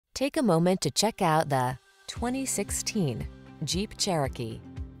Take a moment to check out the 2016 Jeep Cherokee.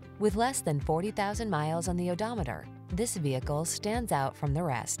 With less than 40,000 miles on the odometer, this vehicle stands out from the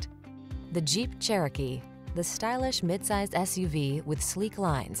rest. The Jeep Cherokee, the stylish midsize SUV with sleek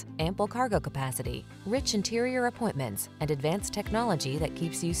lines, ample cargo capacity, rich interior appointments, and advanced technology that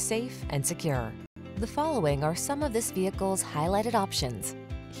keeps you safe and secure. The following are some of this vehicle's highlighted options: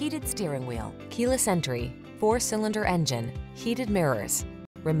 heated steering wheel, keyless entry, 4-cylinder engine, heated mirrors,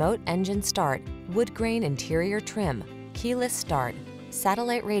 remote engine start, wood grain interior trim, keyless start,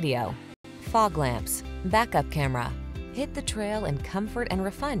 satellite radio, fog lamps, backup camera. Hit the trail in comfort and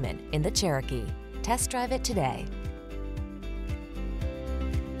refinement in the Cherokee. Test drive it today.